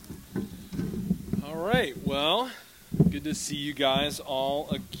All right, well, good to see you guys all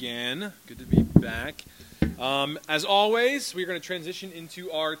again. Good to be back. As always, we're going to transition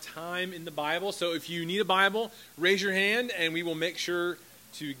into our time in the Bible. So if you need a Bible, raise your hand and we will make sure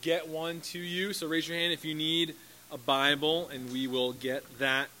to get one to you. So raise your hand if you need a Bible and we will get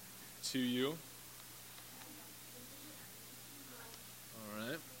that to you.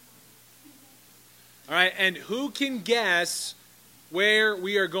 All right, and who can guess where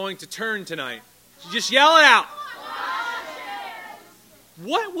we are going to turn tonight? Just yell it out.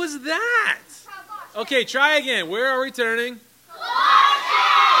 What was that? Okay, try again. Where are we turning?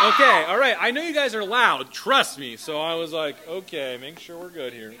 Okay, all right. I know you guys are loud. Trust me. So I was like, okay, make sure we're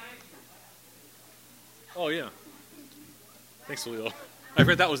good here. Oh, yeah. Thanks, Leo. I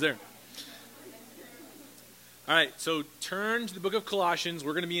forgot that was there. All right, so turn to the book of Colossians.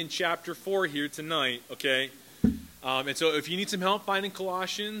 We're going to be in chapter 4 here tonight, okay? And so if you need some help finding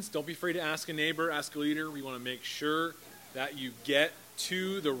Colossians, don't be afraid to ask a neighbor, ask a leader. We want to make sure that you get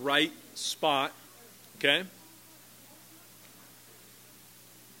to the right spot, okay?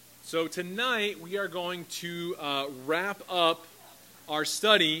 So tonight we are going to wrap up our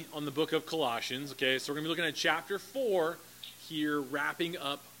study on the book of Colossians, okay? So we're going to be looking at chapter 4 here, wrapping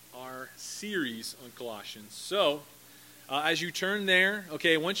up our series on Colossians. So, as you turn there,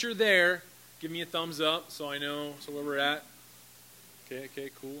 okay, once you're there, give me a thumbs up so I know where we're at. Okay,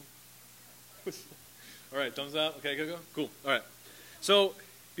 cool. All right, thumbs up. Okay, go. Cool. All right. So,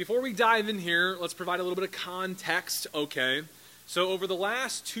 before we dive in here, let's provide a little bit of context, okay? So, over the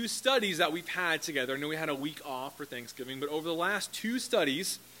last 2 studies that we've had together, I know we had a week off for Thanksgiving, but over the last 2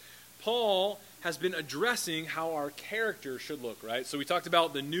 studies, Paul has been addressing how our character should look, right? So we talked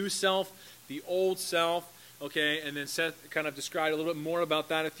about the new self, the old self, okay, and then Seth kind of described a little bit more about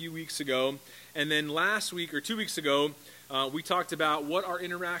that a few weeks ago. And then last week, or 2 weeks ago, we talked about what our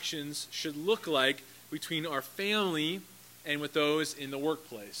interactions should look like between our family and with those in the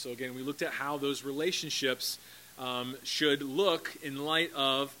workplace. So again, we looked at how those relationships should look in light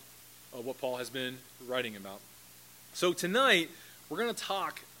of what Paul has been writing about. So tonight, we're going to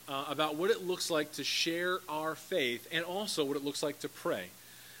talk about what it looks like to share our faith and also what it looks like to pray.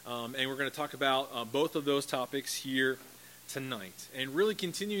 And we're going to talk about both of those topics here tonight. And really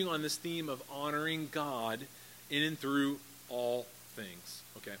continuing on this theme of honoring God in and through all things.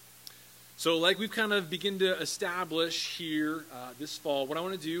 Okay. So like we've kind of begun to establish here this fall, what I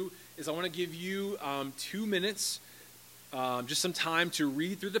want to do is I want to give you 2 minutes, just some time to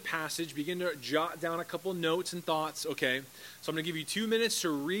read through the passage, begin to jot down a couple notes and thoughts, okay? So I'm going to give you 2 minutes to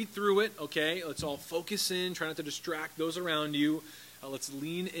read through it, okay? Let's all focus in, try not to distract those around you. Let's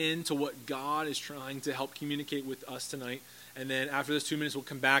lean into what God is trying to help communicate with us tonight. And then after those 2 minutes, we'll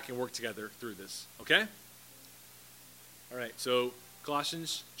come back and work together through this, okay? All right, so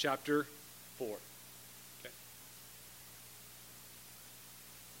Colossians chapter 4.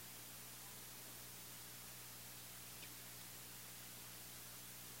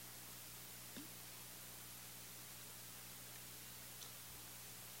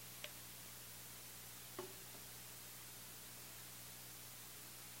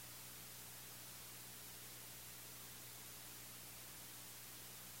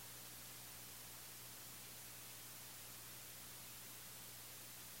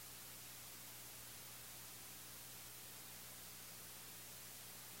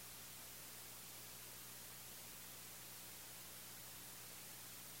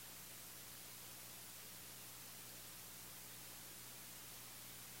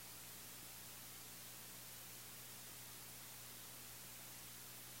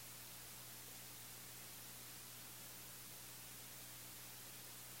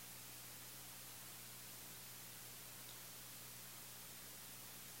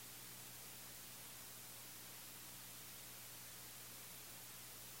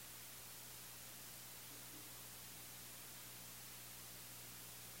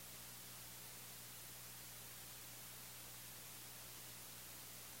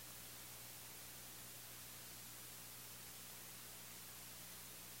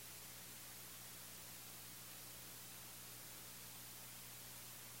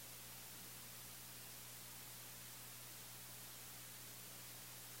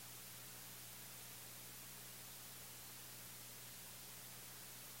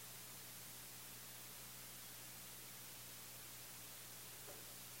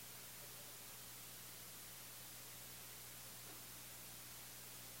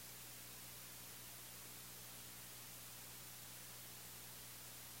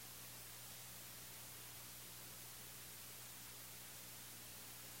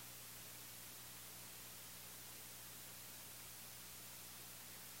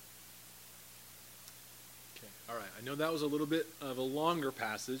 I know that was a little bit of a longer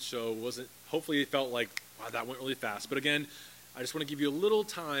passage, so hopefully it felt like, wow, that went really fast. But again, I just want to give you a little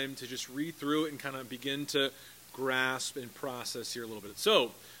time to just read through it and kind of begin to grasp and process here a little bit.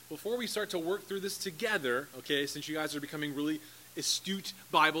 So, before we start to work through this together, okay, since you guys are becoming really astute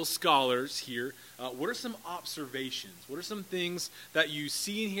Bible scholars here, what are some observations? What are some things that you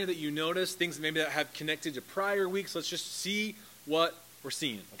see in here that you notice, things maybe that have connected to prior weeks? Let's just see what we're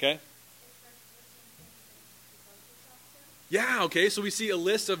seeing, okay? Yeah, okay, so we see a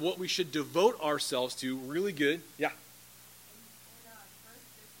list of what we should devote ourselves to. Really good. Yeah.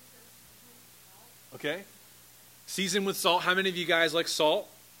 Okay. Season with salt. How many of you guys like salt?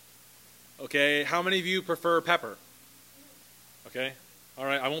 Okay. How many of you prefer pepper? Okay. All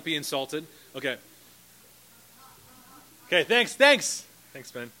right, I won't be insulted. Okay. Okay, thanks. Thanks,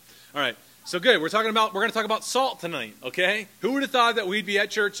 Ben. All right. So good. We're going to talk about salt tonight, okay? Who would have thought that we'd be at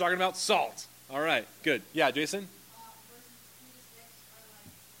church talking about salt? All right. Good. Yeah, Jason?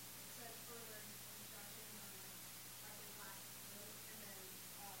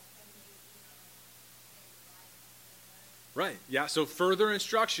 Right. Yeah, so further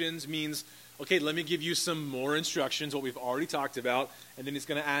instructions means, okay, let me give you some more instructions, what we've already talked about, and then it's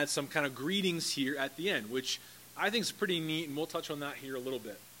going to add some kind of greetings here at the end, which I think is pretty neat, and we'll touch on that here a little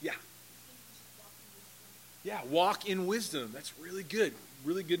bit. Yeah. Yeah, walk in wisdom. That's really good.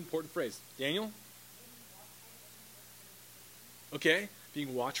 Really good, important phrase. Daniel? Okay,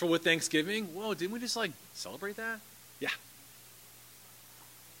 being watchful with thanksgiving. Whoa, didn't we just, celebrate that? Yeah.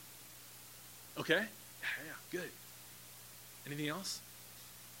 Okay. Yeah, good. Anything else?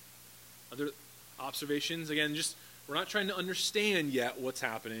 Other observations? Again, we're not trying to understand yet what's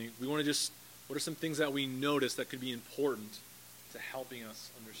happening. We want to what are some things that we notice that could be important to helping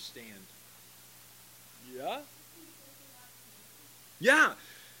us understand? Yeah? Yeah.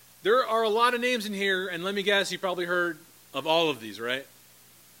 There are a lot of names in here, and let me guess, you probably heard of all of these, right?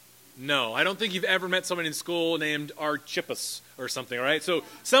 No, I don't think you've ever met someone in school named Archippus or something, all right? So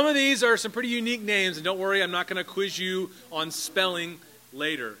some of these are some pretty unique names, and don't worry, I'm not going to quiz you on spelling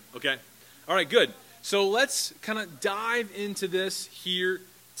later, okay? All right, good. So let's kind of dive into this here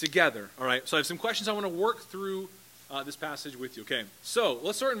together, all right? So I have some questions I want to work through this passage with you, okay? So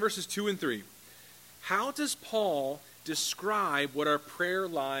let's start in verses 2 and 3. How does Paul describe what our prayer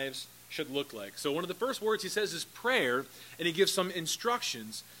lives should look like? So one of the first words he says is prayer, and he gives some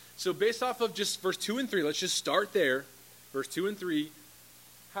instructions. So based off of just verse 2 and 3, let's just start there. Verse 2 and 3.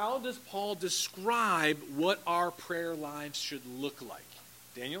 How does Paul describe what our prayer lives should look like?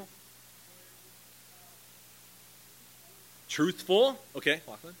 Daniel? Truthful. Okay,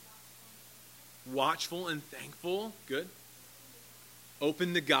 Lachlan. Watchful and thankful. Good.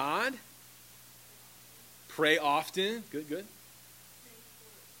 Open to God. Pray often. Good.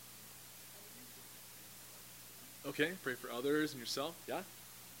 Okay, pray for others and yourself. Yeah?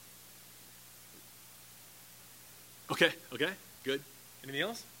 Okay, good. Anything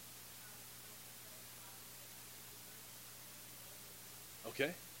else?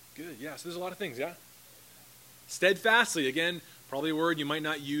 Okay, good. Yeah, so there's a lot of things, yeah? Steadfastly, again, probably a word you might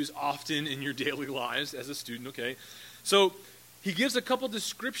not use often in your daily lives as a student, okay? So he gives a couple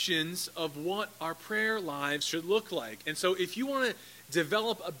descriptions of what our prayer lives should look like. And so if you want to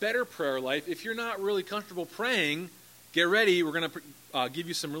develop a better prayer life, if you're not really comfortable praying, get ready. We're going to give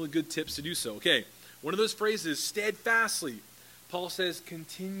you some really good tips to do so. Okay, one of those phrases, steadfastly. Paul says,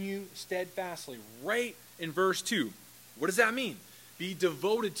 continue steadfastly, right in verse 2. What does that mean? Be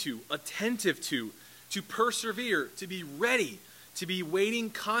devoted to, attentive to persevere, to be ready, to be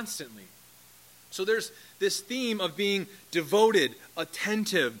waiting constantly. So there's this theme of being devoted,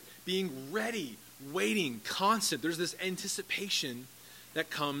 attentive, being ready, waiting, constant. There's this anticipation that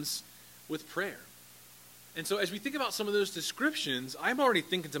comes with prayer. And so as we think about some of those descriptions, I'm already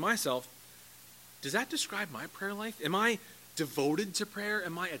thinking to myself, does that describe my prayer life? Am I devoted to prayer?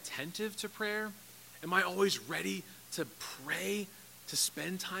 Am I attentive to prayer? Am I always ready to pray, to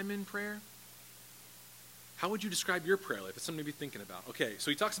spend time in prayer? How would you describe your prayer life? It's something to be thinking about. Okay, so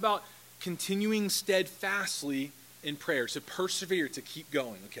he talks about continuing steadfastly in prayer, to persevere, to keep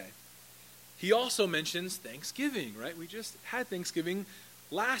going, okay? He also mentions Thanksgiving, right? We just had Thanksgiving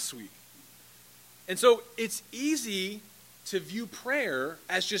last week. And so it's easy to view prayer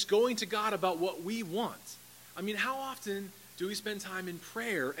as just going to God about what we want. I mean, how often do we spend time in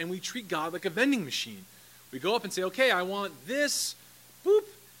prayer and we treat God like a vending machine? We go up and say, okay, I want this, boop.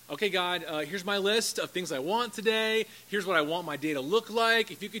 Okay, God, here's my list of things I want today. Here's what I want my day to look like.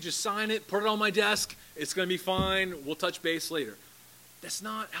 If you could just sign it, put it on my desk, it's going to be fine. We'll touch base later. That's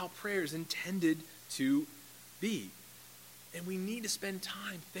not how prayer is intended to be. And we need to spend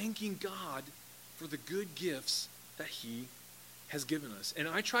time thanking God for the good gifts that he has given us. And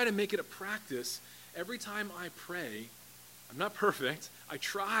I try to make it a practice every time I pray. I'm not perfect. I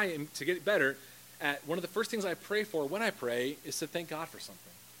try to get better at one of the first things I pray for when I pray is to thank God for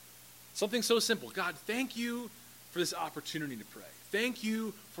something. Something so simple. God, thank you for this opportunity to pray. Thank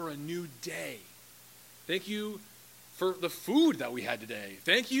you for a new day. Thank you for the food that we had today.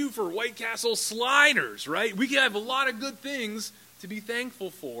 Thank you for White Castle sliders, right? We can have a lot of good things to be thankful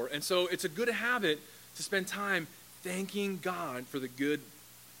for. And so it's a good habit to spend time thanking God for the good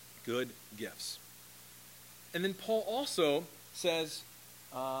gifts. And then Paul also says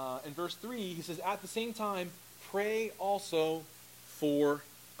in verse 3, he says, at the same time, pray also for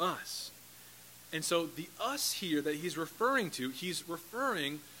us. And so the us here that he's referring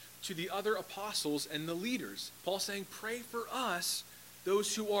to the other apostles and the leaders. Paul's saying, pray for us,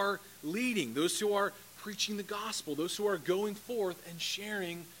 those who are leading, those who are preaching the gospel, those who are going forth and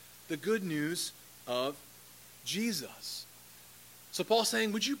sharing the good news of Jesus. So Paul's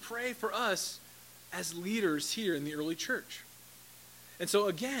saying, would you pray for us as leaders here in the early church? And so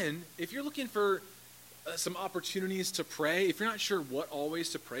again, if you're looking for some opportunities to pray, if you're not sure what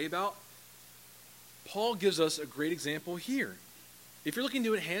always to pray about, Paul gives us a great example here. If you're looking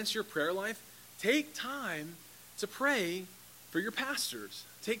to enhance your prayer life, take time to pray for your pastors.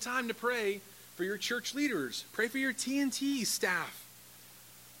 Take time to pray for your church leaders. Pray for your TNT staff.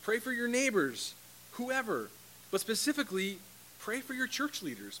 Pray for your neighbors, whoever. But specifically, pray for your church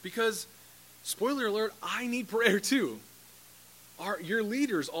leaders. Because, spoiler alert, I need prayer too. Your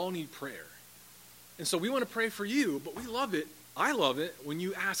leaders all need prayer. And so we want to pray for you, but we love it. I love it when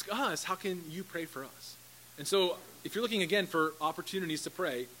you ask us, how can you pray for us? And so if you're looking again for opportunities to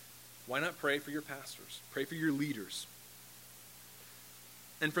pray, why not pray for your pastors? Pray for your leaders.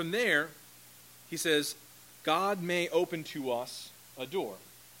 And from there, he says, God may open to us a door.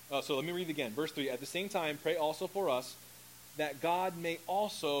 So let me read it again. Verse 3, at the same time, pray also for us, that God may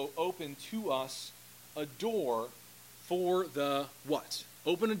also open to us a door for the what?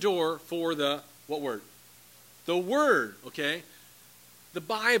 Open a door for the, what word? The Word, okay? The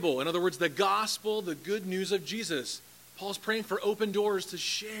Bible, in other words, the gospel, the good news of Jesus. Paul's praying for open doors to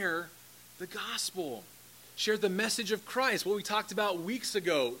share the gospel, share the message of Christ, what we talked about weeks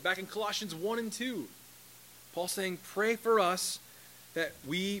ago, back in Colossians 1 and 2. Paul's saying, pray for us that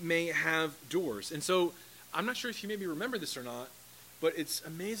we may have doors. And so, I'm not sure if you maybe remember this or not, but it's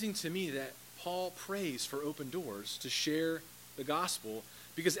amazing to me that Paul prays for open doors to share the gospel,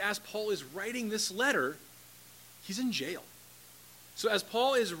 because as Paul is writing this letter, he's in jail. So as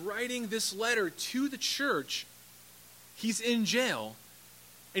Paul is writing this letter to the church, he's in jail.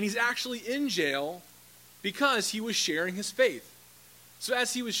 And he's actually in jail because he was sharing his faith. So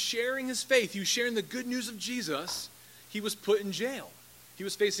as he was sharing his faith, he was sharing the good news of Jesus, he was put in jail. He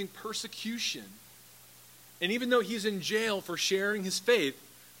was facing persecution. And even though he's in jail for sharing his faith,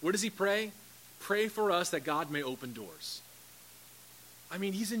 what does he pray? Pray for us that God may open doors. I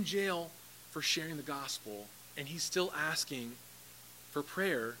mean, he's in jail for sharing the gospel, and he's still asking for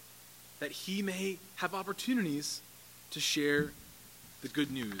prayer that he may have opportunities to share the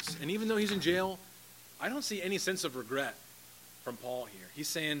good news. And even though he's in jail, I don't see any sense of regret from Paul here. He's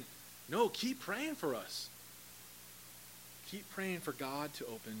saying, no, keep praying for us. Keep praying for God to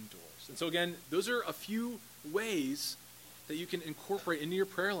open doors. And so again, those are a few ways that you can incorporate into your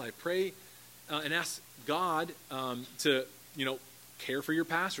prayer life. Pray and ask God to, care for your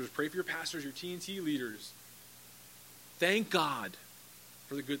pastors. Pray for your pastors, your TNT leaders. Thank God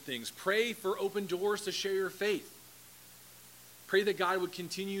for the good things. Pray for open doors to share your faith. Pray that God would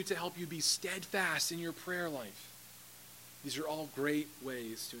continue to help you be steadfast in your prayer life. These are all great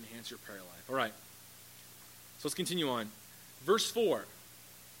ways to enhance your prayer life. All right. So let's continue on. Verse 4.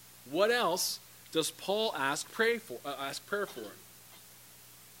 What else does Paul ask prayer for?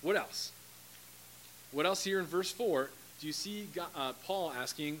 What else? What else here in verse 4 do you see Paul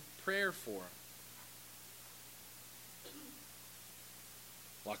asking prayer for?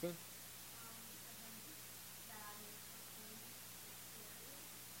 Lachlan?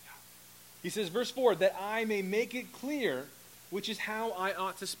 He says, verse 4, that I may make it clear, which is how I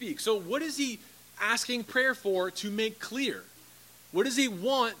ought to speak. So what is he asking prayer for to make clear? What does he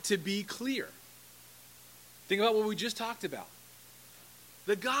want to be clear? Think about what we just talked about.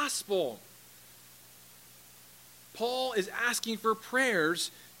 The gospel. Paul is asking for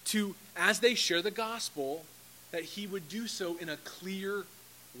prayers to, as they share the gospel, that he would do so in a clear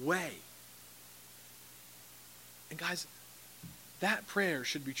way. And guys, that prayer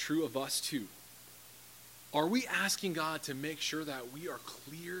should be true of us too. Are we asking God to make sure that we are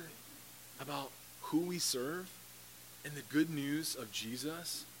clear about who we serve and the good news of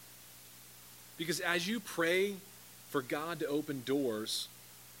Jesus? Because as you pray for God to open doors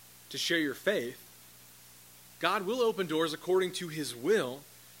to share your faith, God will open doors according to his will.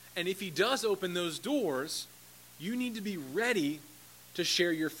 And if he does open those doors, you need to be ready to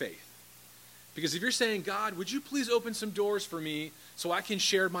share your faith. Because if you're saying, God, would you please open some doors for me so I can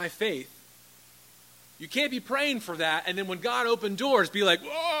share my faith? You can't be praying for that, and then when God opened doors, be like, whoa,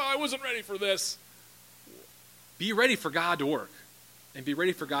 I wasn't ready for this. Be ready for God to work, and be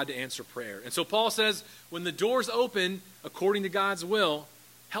ready for God to answer prayer. And so Paul says, when the doors open according to God's will,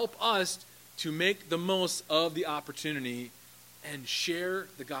 help us to make the most of the opportunity and share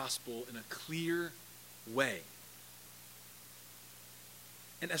the gospel in a clear way.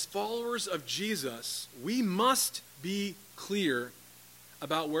 And as followers of Jesus, we must be clear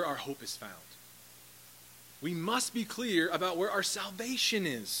about where our hope is found. We must be clear about where our salvation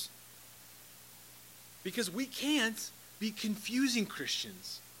is. Because we can't be confusing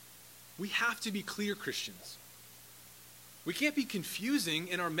Christians. We have to be clear Christians. We can't be confusing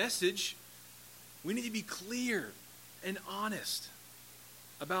in our message. We need to be clear and honest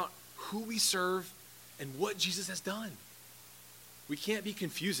about who we serve and what Jesus has done. We can't be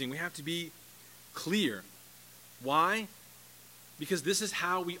confusing. We have to be clear. Why? Because this is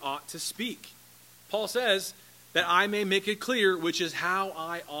how we ought to speak. Paul says that I may make it clear, which is how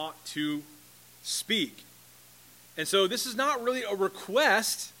I ought to speak. And so this is not really a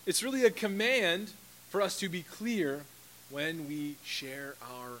request. It's really a command for us to be clear when we share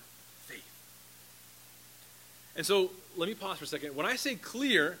our faith. And so let me pause for a second. When I say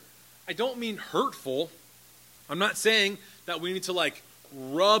clear, I don't mean hurtful. I'm not saying that we need to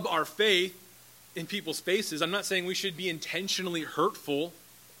rub our faith in people's faces. I'm not saying we should be intentionally hurtful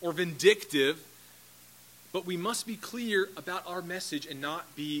or vindictive, but we must be clear about our message and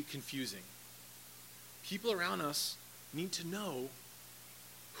not be confusing. People around us need to know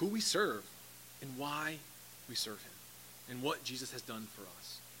who we serve and why we serve him and what Jesus has done for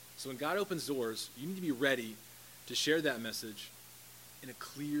us. So when God opens doors, you need to be ready to share that message in a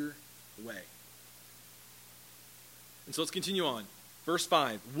clear way. And so let's continue on. Verse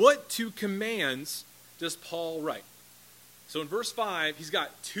 5. What two commands does Paul write? So in verse 5, he's got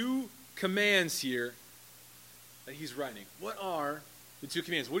two commands here that he's writing. What are the two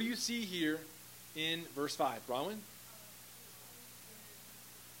commands? What do you see here in verse 5? Bronwyn?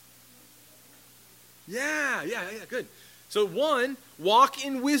 Yeah, good. So one, walk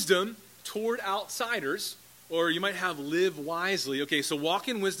in wisdom toward outsiders, or you might have live wisely. Okay, so walk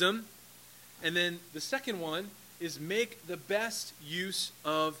in wisdom. And then the second one is make the best use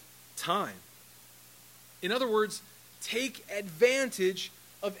of time. In other words, take advantage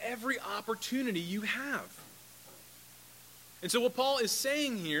of every opportunity you have. And so what Paul is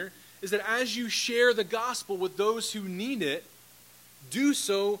saying here is that as you share the gospel with those who need it, do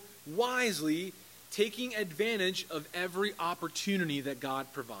so wisely, taking advantage of every opportunity that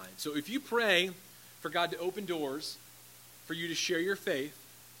God provides. So if you pray for God to open doors for you to share your faith,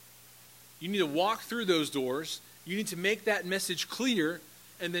 you need to walk through those doors. You need to make that message clear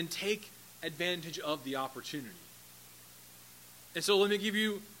and then take advantage of the opportunity. And so let me give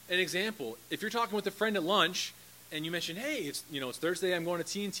you an example. If you're talking with a friend at lunch and you mention, hey, it's Thursday, I'm going to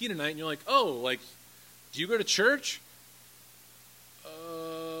TNT tonight, and you're like, oh, do you go to church?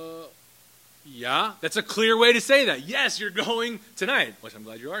 Yeah, that's a clear way to say that. Yes, you're going tonight, which I'm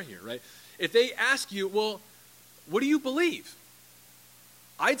glad you are here, right? If they ask you, well, what do you believe?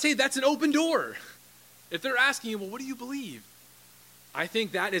 I'd say that's an open door. If they're asking you, well, what do you believe? I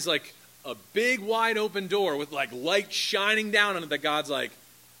think that is like a big, wide open door with light shining down on it that God's like,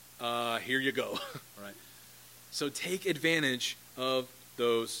 here you go. All right. So take advantage of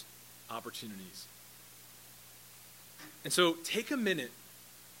those opportunities. And so take a minute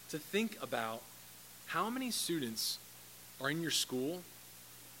to think about how many students are in your school.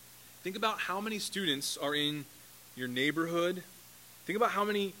 Think about how many students are in your neighborhood. Think about how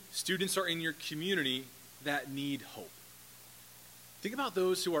many students are in your community that need hope. Think about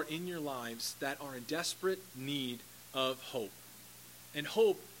those who are in your lives that are in desperate need of hope, and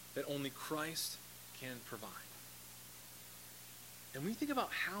hope that only Christ can provide. And when you think about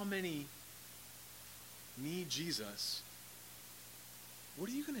how many need Jesus, what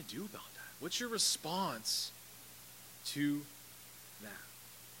are you going to do about that? What's your response to that?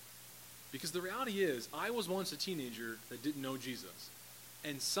 Because the reality is, I was once a teenager that didn't know Jesus,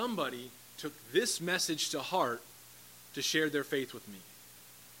 and somebody took this message to heart to share their faith with me.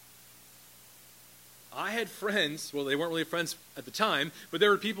 I had friends, well, they weren't really friends at the time, but there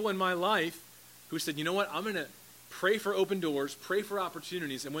were people in my life who said, you know what, I'm going to pray for open doors, pray for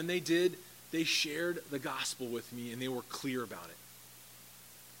opportunities, and when they did, they shared the gospel with me, and they were clear about it.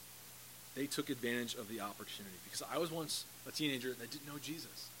 they took advantage of the opportunity. Because I was once a teenager that didn't know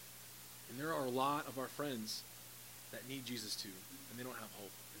Jesus. And there are a lot of our friends that need Jesus too, and they don't have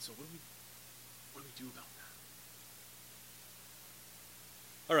hope. And so what do we do about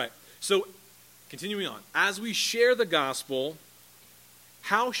that? All right, so continuing on. As we share the gospel,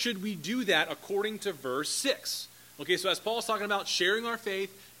 how should we do that according to verse 6? Okay, so as Paul's talking about sharing our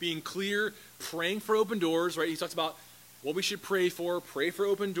faith, being clear, praying for open doors, right? He talks about what we should pray for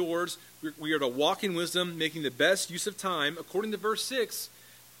open doors. We are to walk in wisdom, making the best use of time. According to verse 6,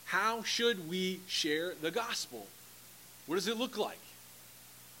 how should we share the gospel? What does it look like?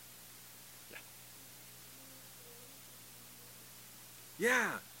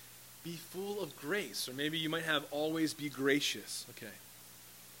 Yeah. Be full of grace. Or maybe you might have always be gracious. Okay.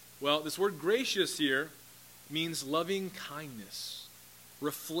 Well, this word gracious here means loving kindness,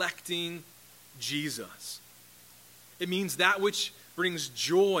 reflecting Jesus. It means that which brings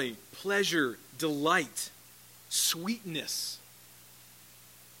joy, pleasure, delight, sweetness.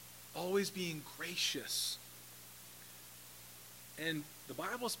 Always being gracious. And the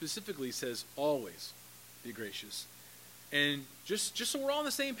Bible specifically says always be gracious. And just so we're all on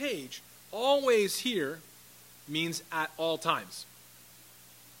the same page, always here means at all times.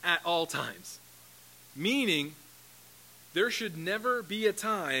 At all times. Meaning, there should never be a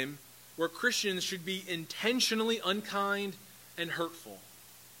time where Christians should be intentionally unkind and hurtful.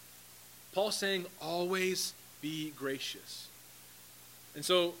 Paul's saying, always be gracious. And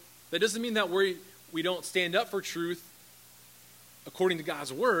so, that doesn't mean that we don't stand up for truth according to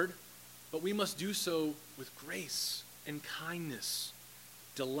God's word, but we must do so with grace and kindness,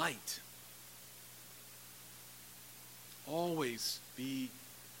 delight. Always be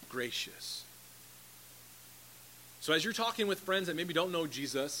gracious. So as you're talking with friends that maybe don't know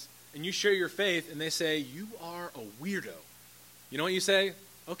Jesus, and you share your faith, and they say, you are a weirdo. You know what you say?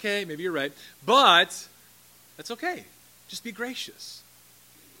 Okay, maybe you're right. But that's okay. Just be gracious.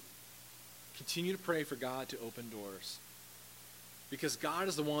 Continue to pray for God to open doors. Because God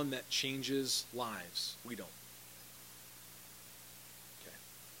is the one that changes lives. We don't. Okay.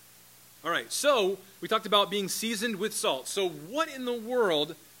 All right, so we talked about being seasoned with salt. So what in the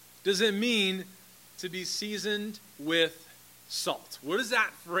world does it mean to be seasoned with salt? What does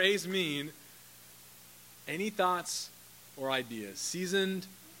that phrase mean? Any thoughts or ideas? Seasoned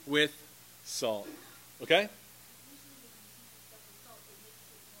with salt. Okay?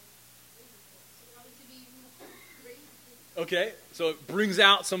 Okay, so it brings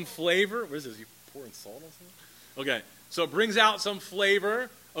out some flavor. What is this? You pouring salt on something? Okay, so it brings out some flavor.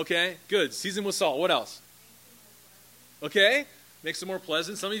 Okay, good. Seasoned with salt. What else? Okay, makes it more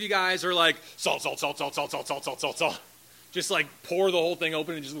pleasant. Some of you guys are like, salt, salt, salt, salt, salt, salt, salt, salt, salt, salt. Just like pour the whole thing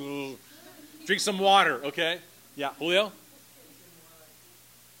open and just drink some water, okay? Yeah, Julio?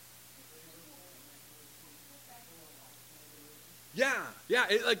 Yeah,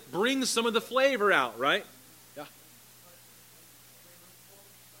 it like brings some of the flavor out, right? Yeah.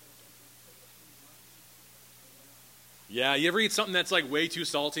 Yeah, you ever eat something that's like way too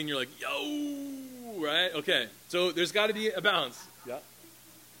salty and you're like, yo, right? Okay, so there's got to be a balance. Yeah.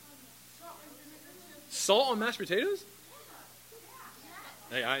 Salt on mashed potatoes?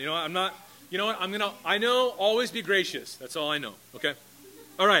 Hey, I know, always be gracious. That's all I know, okay?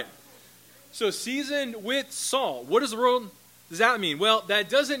 All right. So seasoned with salt. What does that mean? Well, that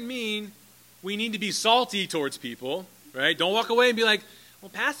doesn't mean we need to be salty towards people, right? Don't walk away and be like, well,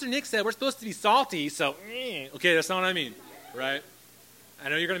 Pastor Nick said we're supposed to be salty, so, okay, that's not what I mean, right? I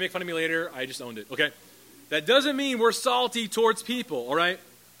know you're going to make fun of me later. I just owned it, okay? That doesn't mean we're salty towards people, all right?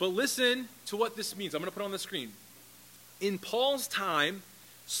 But listen to what this means. I'm going to put it on the screen. In Paul's time,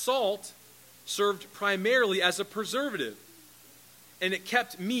 salt served primarily as a preservative, and it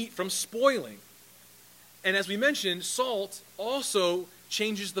kept meat from spoiling. And as we mentioned, salt also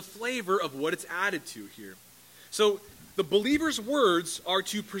changes the flavor of what it's added to here. So the believer's words are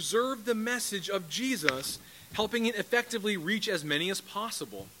to preserve the message of Jesus, helping it effectively reach as many as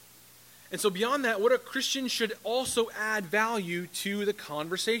possible. And so beyond that, what a Christian should also add value to the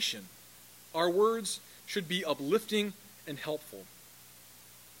conversation. Our words should be uplifting and helpful.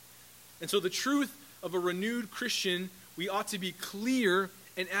 And so the truth of a renewed Christian, we ought to be clear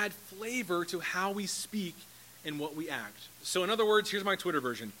and add flavor to how we speak and what we act. So in other words, here's my Twitter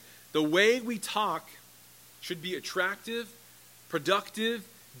version. The way we talk should be attractive, productive,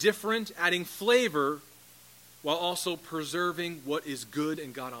 different, adding flavor, while also preserving what is good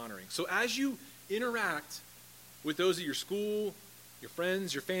and God-honoring. So as you interact with those at your school, your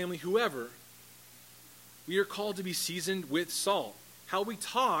friends, your family, whoever, we are called to be seasoned with salt. How we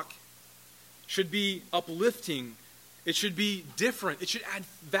talk should be uplifting It should be different. It should add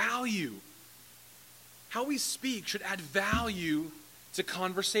value. How we speak should add value to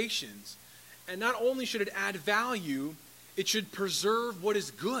conversations. And not only should it add value, it should preserve what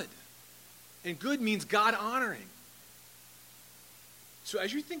is good. And good means God-honoring. So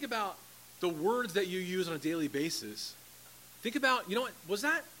as you think about the words that you use on a daily basis, think about, was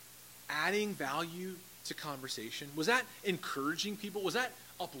that adding value to conversation? Was that encouraging people? Was that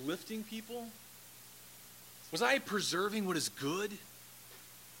uplifting people? Was I preserving what is good?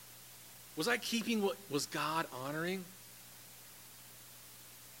 Was I keeping what was God-honoring?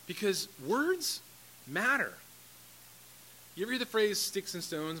 Because words matter. You ever hear the phrase, sticks and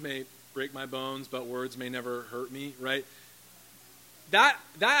stones may break my bones, but words may never hurt me, right? That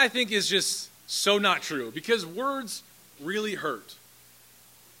I think is just so not true, because words really hurt.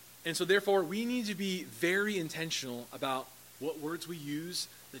 And so therefore, we need to be very intentional about what words we use,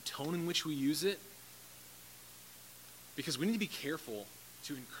 the tone in which we use it, because we need to be careful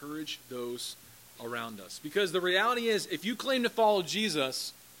to encourage those around us. Because the reality is, if you claim to follow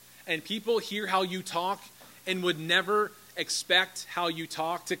Jesus and people hear how you talk and would never expect how you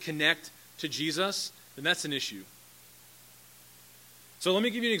talk to connect to Jesus, then that's an issue. So let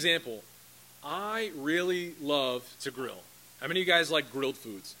me give you an example. I really love to grill. How many of you guys like grilled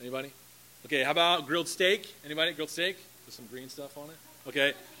foods? Anybody? Okay, how about grilled steak? Anybody? Grilled steak with some green stuff on it?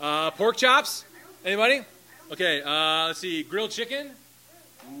 Okay. Pork chops? Anybody? Okay, let's see. Grilled chicken?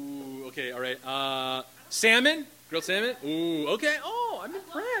 Ooh, okay, all right. Salmon? Grilled salmon? Ooh, okay. Oh, I'm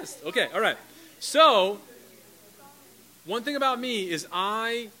impressed. Okay, all right. So, one thing about me is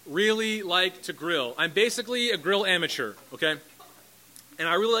I really like to grill. I'm basically a grill amateur, okay? And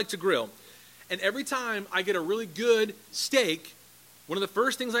I really like to grill. And every time I get a really good steak, one of the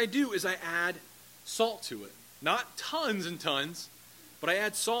first things I do is I add salt to it. Not tons and tons, but I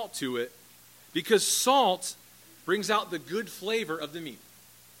add salt to it because salt brings out the good flavor of the meat.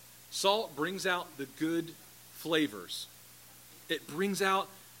 Salt brings out the good flavors. It brings out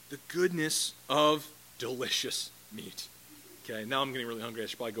the goodness of delicious meat. Okay, now I'm getting really hungry. I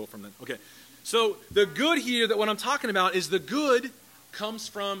should probably go from that. Okay, so the good here, that what I'm talking about is the good comes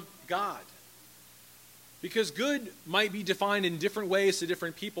from God. Because good might be defined in different ways to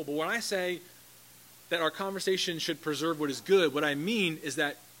different people, but when I say that our conversation should preserve what is good, what I mean is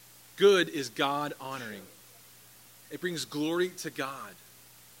that good is God-honoring. It brings glory to God.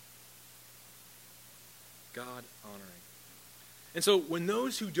 God-honoring. And so when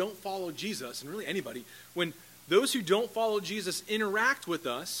those who don't follow Jesus, and really anybody, when those who don't follow Jesus interact with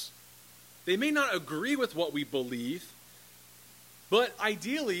us, they may not agree with what we believe, but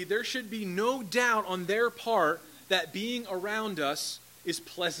ideally there should be no doubt on their part that being around us is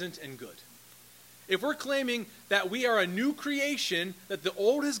pleasant and good. If we're claiming that we are a new creation, that the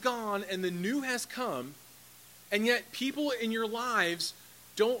old has gone and the new has come, and yet people in your lives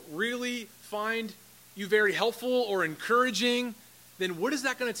don't really find you very helpful or encouraging, then what is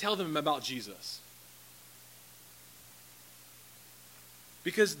that going to tell them about Jesus?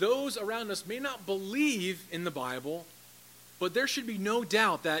 Because those around us may not believe in the Bible, but there should be no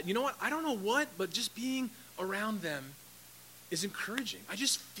doubt that, you know what, I don't know what, but just being around them is encouraging. I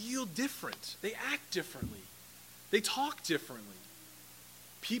just feel different. They act differently. They talk differently.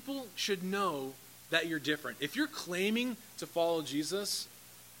 People should know that you're different. If you're claiming to follow Jesus,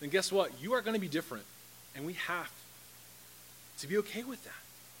 then guess what? You are going to be different. And we have to be okay with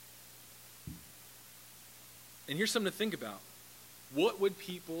that. And here's something to think about. What would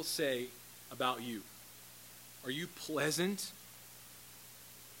people say about you? Are you pleasant?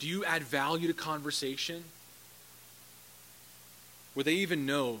 Do you add value to conversation? Would they even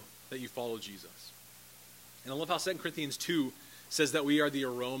know that you follow Jesus? And I love how 2 Corinthians 2 says that we are the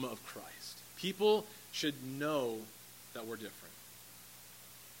aroma of Christ. People should know that we're different.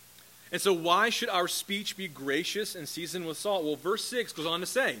 And so why should our speech be gracious and seasoned with salt? Well, verse 6 goes on to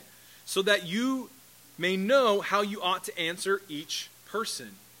say, so that you may know how you ought to answer each person.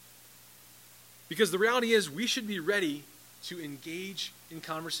 Because the reality is we should be ready to engage in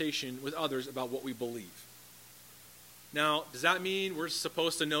conversation with others about what we believe. Now, does that mean we're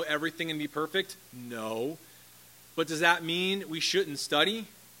supposed to know everything and be perfect? No. But does that mean we shouldn't study?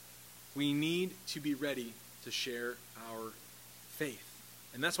 We need to be ready to share our faith.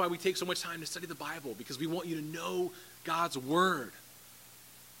 And that's why we take so much time to study the Bible, because we want you to know God's Word,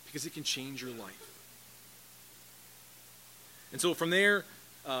 because it can change your life. And so from there,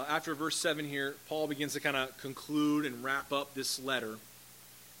 after verse 7 here, Paul begins to kind of conclude and wrap up this letter.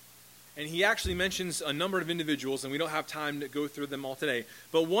 And he actually mentions a number of individuals, and we don't have time to go through them all today.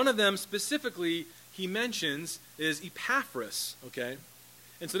 But one of them specifically he mentions is Epaphras, okay?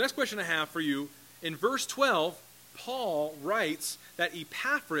 And so the next question I have for you, in verse 12, Paul writes that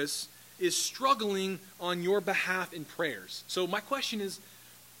Epaphras is struggling on your behalf in prayers. So my question is,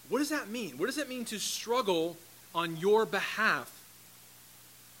 what does that mean? What does it mean to struggle on your behalf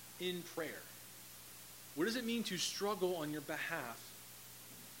in prayer? What does it mean to struggle on your behalf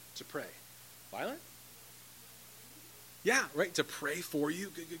to pray? Violent? Yeah, right, to pray for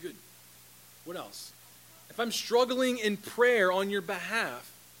you. Good. What else? If I'm struggling in prayer on your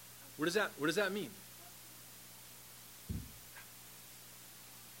behalf, what does that mean?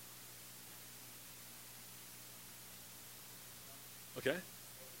 Okay.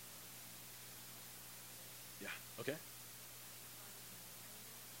 Yeah, okay.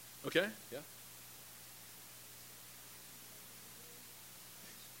 Okay, yeah.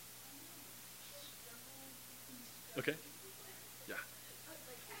 Okay. Yeah.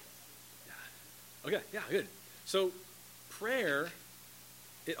 Yeah. Okay, yeah, good. So prayer,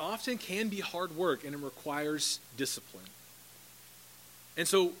 it often can be hard work and it requires discipline. And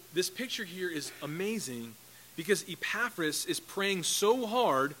so this picture here is amazing because Epaphras is praying so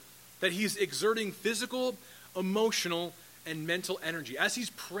hard that he's exerting physical, emotional, and mental energy. As he's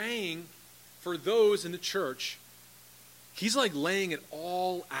praying for those in the church, he's like laying it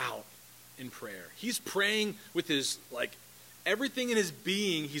all out in prayer. He's praying with his, everything in his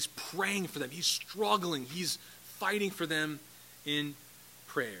being, he's praying for them. He's struggling. He's fighting for them in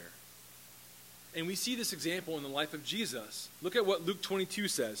prayer. And we see this example in the life of Jesus. Look at what Luke 22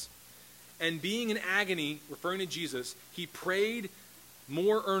 says. And being in agony, referring to Jesus, he prayed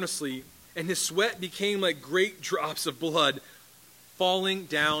more earnestly, and his sweat became like great drops of blood falling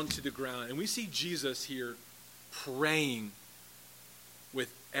down to the ground. And we see Jesus here praying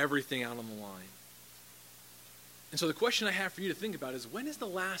with everything out on the line. And so the question I have for you to think about is, when is the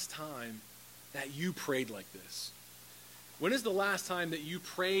last time that you prayed like this? When is the last time that you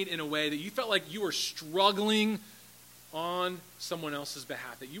prayed in a way that you felt like you were struggling on someone else's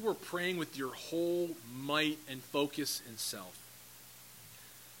behalf, that you were praying with your whole might and focus and self?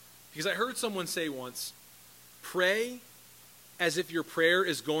 Because I heard someone say once, pray as if your prayer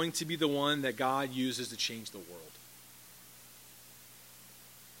is going to be the one that God uses to change the world.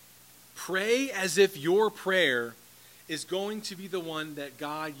 Pray as if your prayer is going to be the one that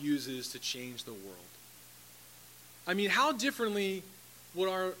God uses to change the world. I mean, how differently would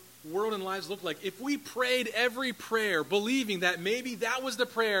our world and lives look like if we prayed every prayer believing that maybe that was the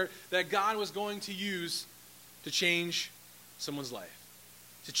prayer that God was going to use to change someone's life,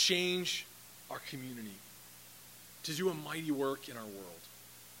 to change our community, to do a mighty work in our world?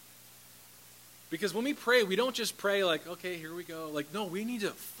 Because when we pray, we don't just pray like, okay, here we go. No, we need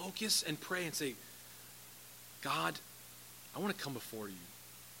to focus and pray and say, God, I want to come before you.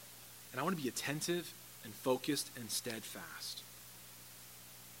 And I want to be attentive and focused and steadfast.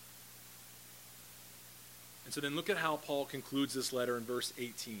 And so then look at how Paul concludes this letter in verse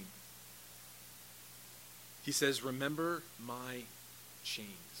 18. He says, remember my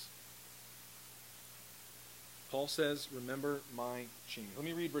chains. Paul says, remember my chains. Let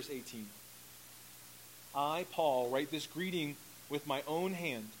me read verse 18. I, Paul, write this greeting with my own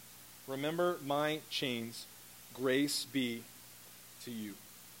hand. Remember my chains. Grace be to you.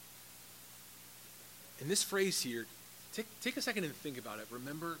 And this phrase here, take a second and think about it.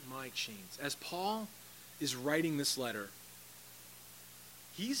 Remember my chains. As Paul is writing this letter,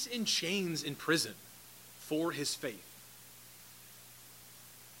 he's in chains in prison for his faith.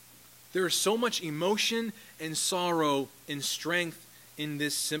 There is so much emotion and sorrow and strength in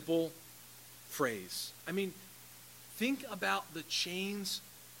this simple phrase. I mean, think about the chains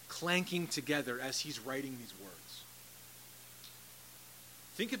clanking together as he's writing these words.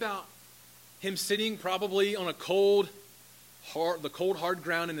 Think about him sitting probably on the cold, hard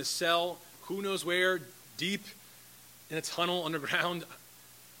ground in a cell, who knows where, deep in a tunnel underground.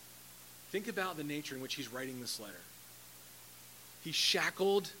 Think about the nature in which he's writing this letter. He's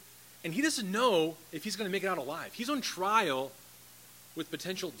shackled, and he doesn't know if he's going to make it out alive. He's on trial with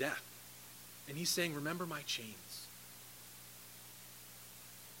potential death. And he's saying, remember my chains.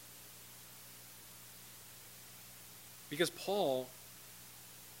 Because Paul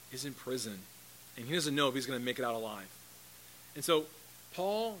is in prison, and he doesn't know if he's going to make it out alive. And so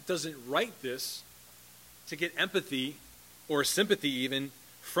Paul doesn't write this to get empathy or sympathy even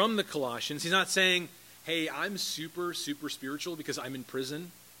from the Colossians. He's not saying, hey, I'm super, super spiritual because I'm in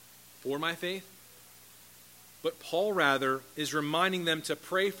prison for my faith. But Paul rather is reminding them to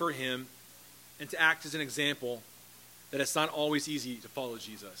pray for him and to act as an example that it's not always easy to follow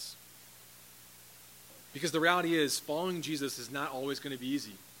Jesus. Because the reality is, following Jesus is not always going to be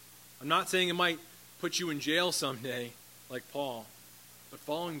easy. I'm not saying it might put you in jail someday, like Paul, but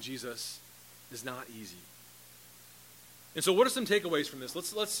following Jesus is not easy. And so what are some takeaways from this?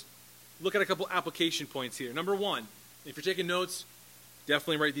 Let's look at a couple application points here. Number one, if you're taking notes,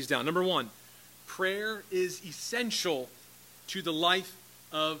 definitely write these down. Number one, prayer is essential to the life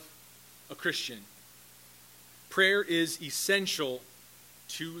of a Christian. Prayer is essential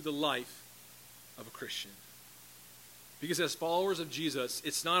to the life of a Christian. Because as followers of Jesus,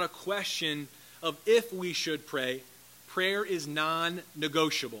 it's not a question of if we should pray. Prayer is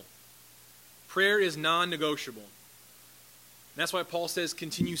non-negotiable. Prayer is non-negotiable. That's why Paul says,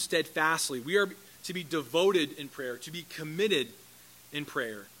 continue steadfastly. We are to be devoted in prayer, to be committed in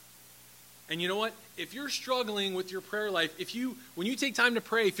prayer. And you know what? If you're struggling with your prayer life, when you take time to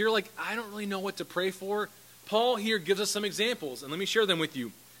pray, if you're like, I don't really know what to pray for, Paul here gives us some examples, and let me share them with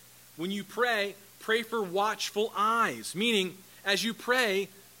you. When you pray, pray for watchful eyes, meaning as you pray,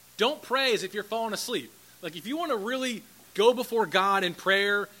 don't pray as if you're falling asleep. Like if you want to really go before God in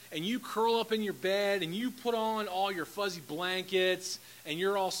prayer and you curl up in your bed and you put on all your fuzzy blankets and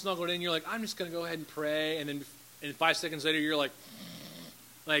you're all snuggled in, you're like, I'm just going to go ahead and pray. And then 5 seconds later, you're like,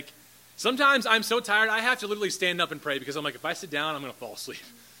 sometimes I'm so tired, I have to literally stand up and pray because I'm like, if I sit down, I'm going to fall asleep.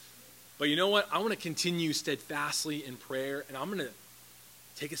 But you know what? I want to continue steadfastly in prayer, and I'm going to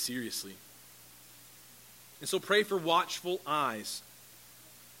take it seriously. And so pray for watchful eyes.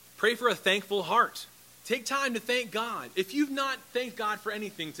 Pray for a thankful heart. Take time to thank God. If you've not thanked God for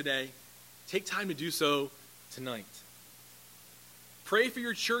anything today, take time to do so tonight. Pray for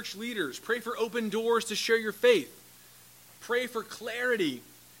your church leaders. Pray for open doors to share your faith. Pray for clarity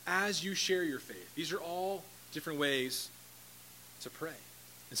as you share your faith. These are all different ways to pray.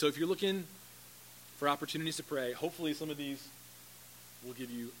 And so if you're looking for opportunities to pray, hopefully some of these will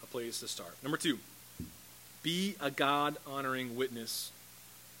give you a place to start. Number 2, be a God-honoring witness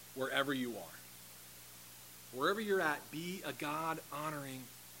wherever you are. Wherever you're at, be a God-honoring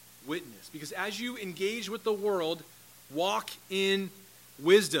witness. Because as you engage with the world, walk in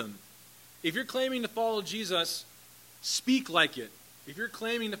wisdom. If you're claiming to follow Jesus, speak like it. If you're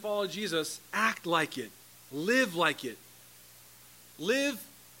claiming to follow Jesus, act like it. Live like it. Live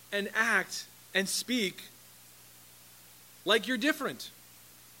and act and speak like you're different.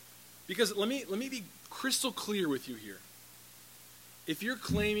 Because let me be crystal clear with you here. If you're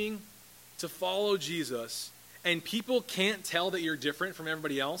claiming to follow Jesus and people can't tell that you're different from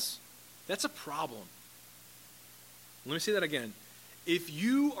everybody else, that's a problem. Let me say that again. If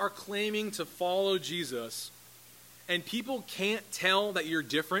you are claiming to follow Jesus and people can't tell that you're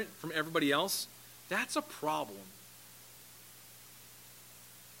different from everybody else, that's a problem.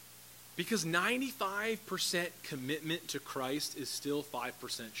 Because 95% commitment to Christ is still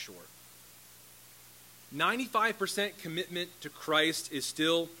 5% short. 95% commitment to Christ is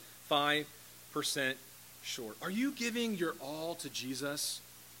still 5% short. Are you giving your all to Jesus,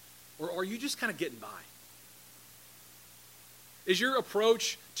 or are you just kind of getting by? Is your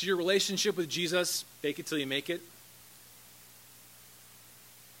approach to your relationship with Jesus fake it till you make it?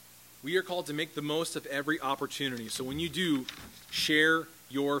 We are called to make the most of every opportunity. So when you do, share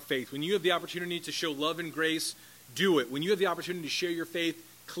your faith. When you have the opportunity to show love and grace, do it. When you have the opportunity to share your faith,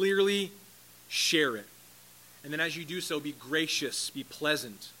 clearly share it. And then as you do so, be gracious, be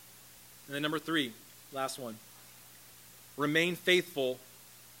pleasant. And then number 3, last one. Remain faithful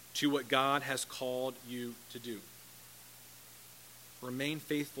to what God has called you to do. Remain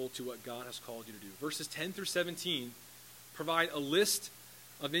faithful to what God has called you to do. Verses 10 through 17 provide a list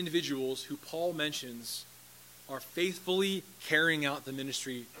of individuals who Paul mentions are faithfully carrying out the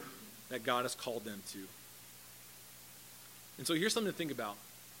ministry that God has called them to. And so here's something to think about.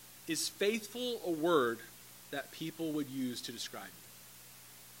 Is faithful a word that people would use to describe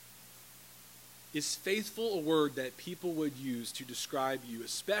you? Is faithful a word that people would use to describe you,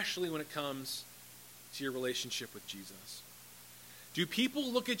 especially when it comes to your relationship with Jesus? Do people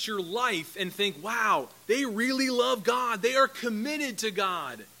look at your life and think, wow, they really love God. They are committed to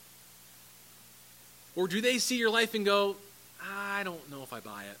God. Or do they see your life and go, I don't know if I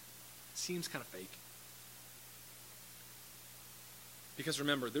buy it. It seems kind of fake. Because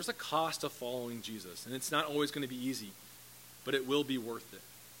remember, there's a cost of following Jesus. And it's not always going to be easy. But it will be worth it.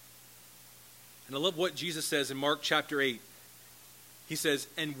 And I love what Jesus says in Mark chapter 8. He says,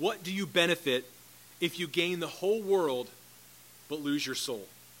 and what do you benefit if you gain the whole world but lose your soul?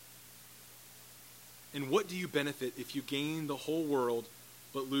 And what do you benefit if you gain the whole world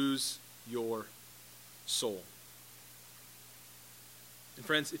but lose your soul? And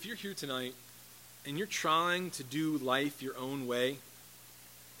friends, if you're here tonight and you're trying to do life your own way,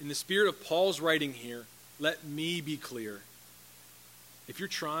 in the spirit of Paul's writing here, let me be clear. If you're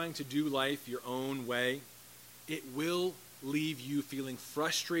trying to do life your own way, it will leave you feeling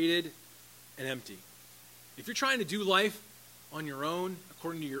frustrated and empty. If you're trying to do life on your own,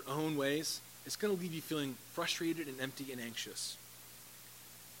 according to your own ways, it's going to leave you feeling frustrated and empty and anxious.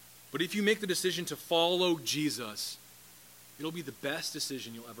 But if you make the decision to follow Jesus, it'll be the best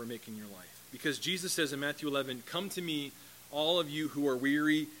decision you'll ever make in your life. Because Jesus says in Matthew 11, "Come to me, all of you who are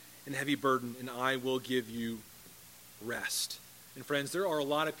weary and heavy burdened, and I will give you rest." And friends, there are a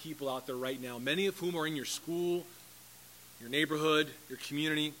lot of people out there right now, many of whom are in your school, your neighborhood, your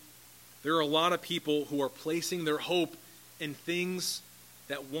community. There are a lot of people who are placing their hope in things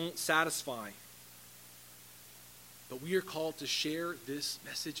that won't satisfy. But we are called to share this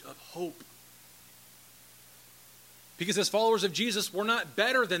message of hope. Because as followers of Jesus, we're not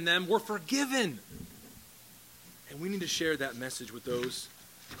better than them, we're forgiven. And we need to share that message with those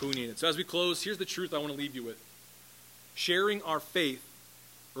who need it. So as we close, here's the truth I want to leave you with. Sharing our faith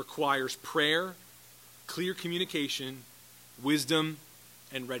requires prayer, clear communication, wisdom,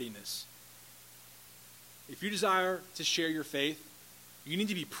 and readiness. If you desire to share your faith, you need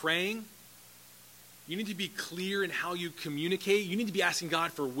to be praying. You need to be clear in how you communicate. You need to be asking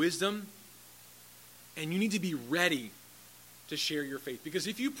God for wisdom. And you need to be ready to share your faith. Because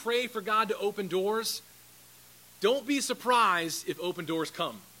if you pray for God to open doors, don't be surprised if open doors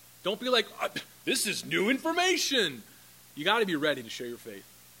come. Don't be like, this is new information. You got to be ready to share your faith.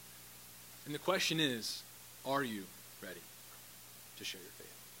 And the question is, are you ready to share your faith?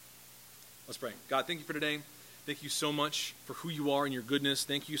 Let's pray. God, thank you for today. Thank you so much for who you are and your goodness.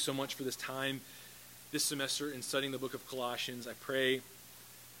 Thank you so much for this time, this semester in studying the book of Colossians. I pray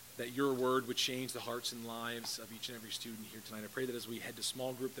that your word would change the hearts and lives of each and every student here tonight. I pray that as we head to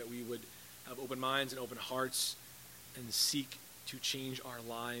small group that we would have open minds and open hearts and seek to change our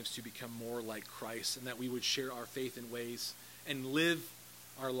lives to become more like Christ, and that we would share our faith in ways and live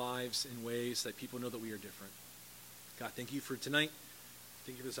our lives in ways that people know that we are different. God, thank you for tonight.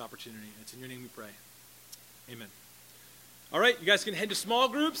 Thank you for this opportunity. It's in your name we pray. Amen. All right, you guys can head to small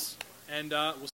groups, and we'll